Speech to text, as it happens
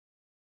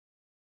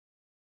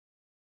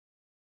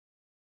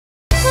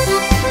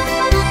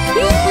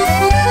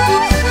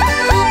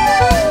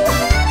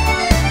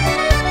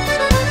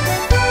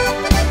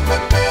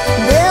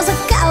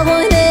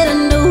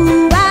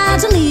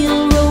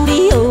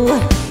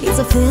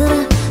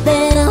Elfrida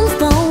that I'm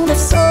fond of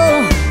so.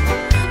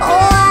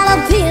 Oh, I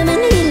love him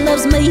and he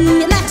loves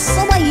me, and that's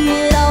the way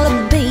it ought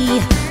to be.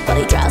 But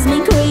he drives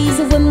me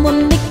crazy when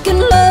we're making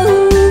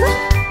love,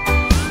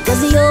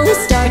 'cause he always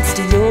starts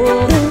to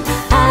yodel.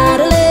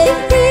 Idle,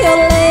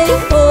 yodel,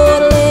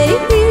 yodel,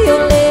 yodel,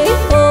 yodel.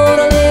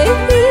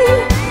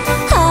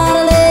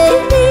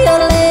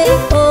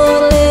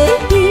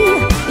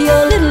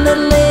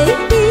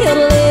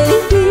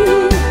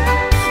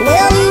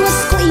 Well, he was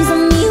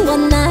squeezing me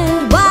one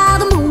night while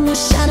the moon was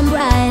shining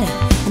bright,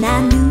 and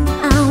I knew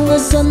I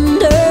was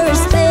under a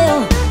spell.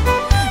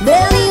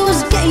 Then he was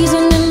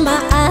gazing in my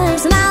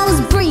eyes, and I was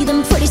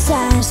breathing pretty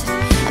fast,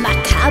 and my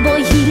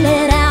cowboy, he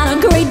let out a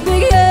great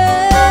big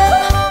yell.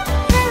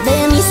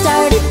 Then he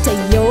started to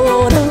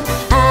yodel.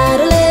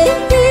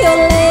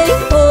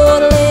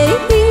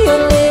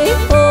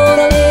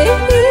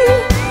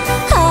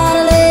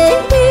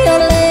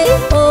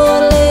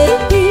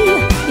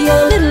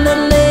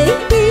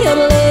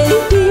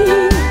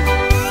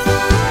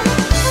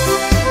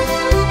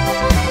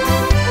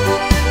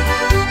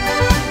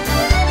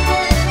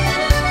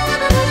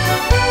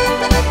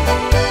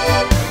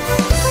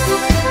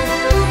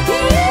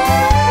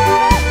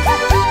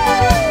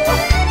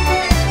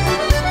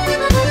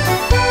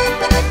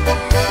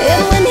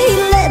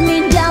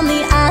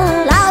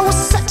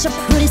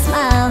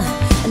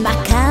 And my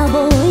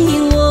cowboy, he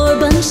wore a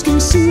buckskin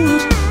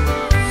suit.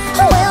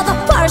 Well, the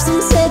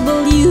parson said,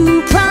 will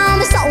you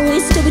promise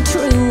always to be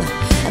true?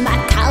 And my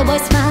cowboy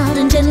smiled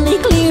and gently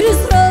cleared his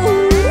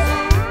throat.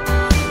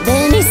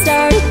 Then he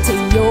started to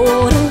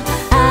yodel.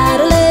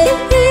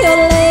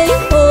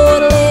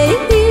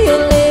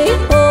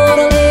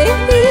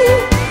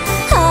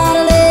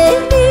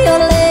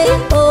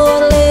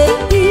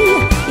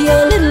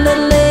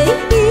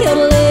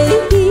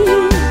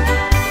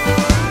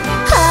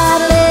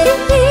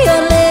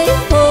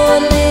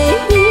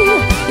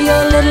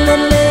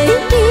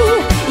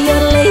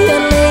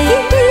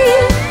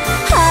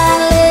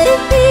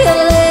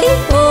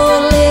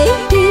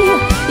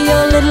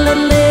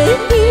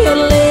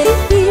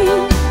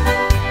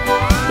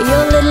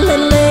 Your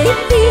little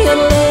lady,